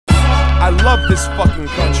I love this fucking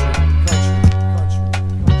country.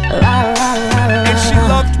 And she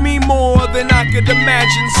loved me more than I could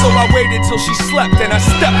imagine, so I waited till she slept and I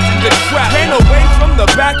stepped in the trap. Ran away from the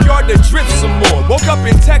backyard to drift some more. Woke up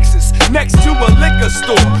in Texas next to a liquor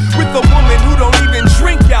store with a woman who don't even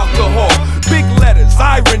drink alcohol. Big letters,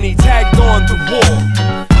 irony tagged on the wall.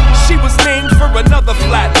 She was named for another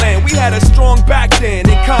flatland. We had a strong back then.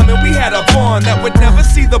 In common, we had a bond that would never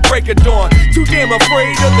see the break of dawn. Too damn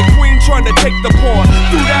afraid of the queen trying to take the pawn.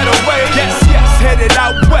 Threw that away, yes, headed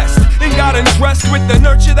out west. And got undressed with the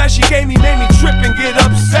nurture that she gave me. Made me trip and get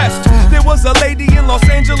obsessed. There was a lady in Los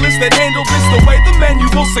Angeles that handled this the way the menu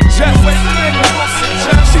will suggest.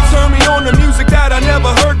 She turned me on to music that I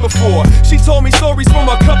never heard before. She told me stories from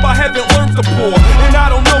a cup I haven't learned to pour. And I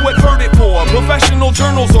don't know what hurt it more, professional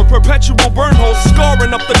journals or perpetual burn holes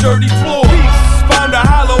scarring up the dirty floor. Peace, found a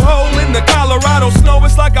hollow hole in the Colorado snow.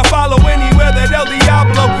 It's like I follow anywhere that El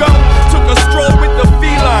Diablo go. Took a stroll with the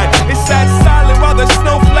feline. It sat silent while the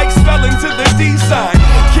snowflakes fell into the design.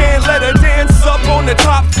 Can't let her dance up on the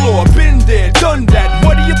top floor. Been there, done that.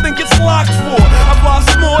 What do you think it's locked for? I've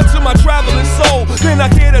lost more to my traveling soul than I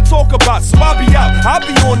care to talk about. So I'll be out, I'll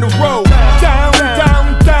be on the road. Down,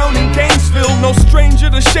 down, down in Gainesville. No stranger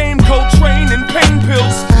to shame, Coltrane and pain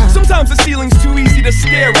pills. Sometimes the ceiling's too easy to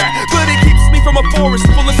stare at, but it keeps me from a forest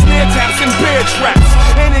full of snare taps and bear traps.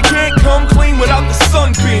 And it can't come clean without the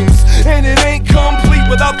sunbeams, and it ain't complete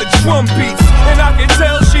without the drum beats. And I can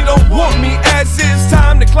tell she don't want me as is.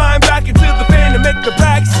 Time to climb back into the van to make the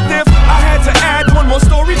back stiff. I had to add one more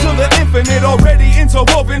story to the infinite, already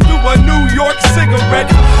interwoven through a New York cigarette.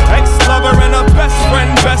 Ex-lover and a best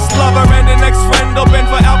friend, best lover and an ex-friend. Open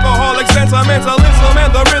for alcoholic sentimentalism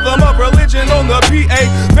and the rhythm of religion on the PA.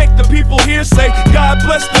 Make the people here say, God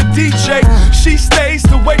bless the DJ. She stays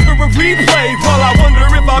to wait for a replay, while I wonder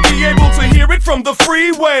if I'll be able to hear it from the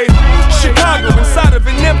freeway. Chicago inside of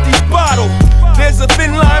an empty bottle. There's a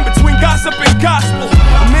thin line between gossip and gospel.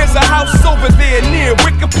 And there's a house over there near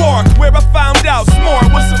Wicker Park, where I found out Smart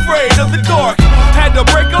was afraid of the dark. Had to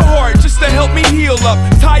break a heart just to help me heal up.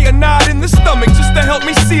 Tie a knot in the stomach just to help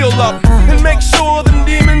me seal up. And make sure the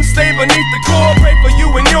demons stay beneath the core. Pray for you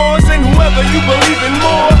and yours and whoever you believe in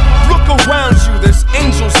more. Look around you, there's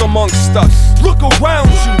angels amongst us. Look around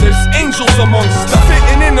you, there's angels amongst us.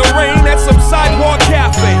 Sitting in the rain at some sidewalk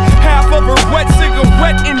cafe, half of a wet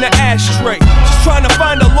cigarette in the ashtray. Just trying to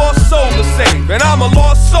find a lost soul to save. And I'm a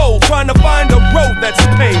lost soul trying to find a road that's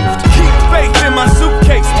paved. Keep faith in my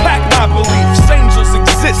suitcase, pack my beliefs. Angels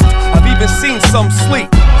exist, I've even seen some sleep.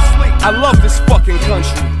 I love this fucking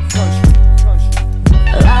country.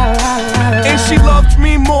 And she loved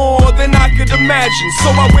me more than I could imagine, so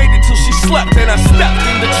I waited till she slept and I stepped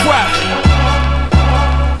in the trap.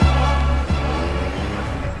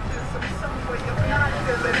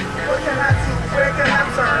 Where can I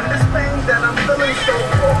turn this pain that I'm feeling so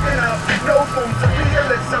broken up? No room to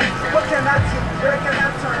realism. What can I do? Where can I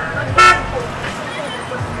turn?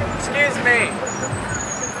 Excuse me.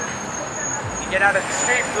 Get out of the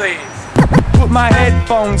street, please. Put my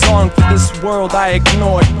headphones on for this world I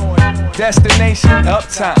ignored. Destination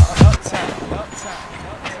Uptown.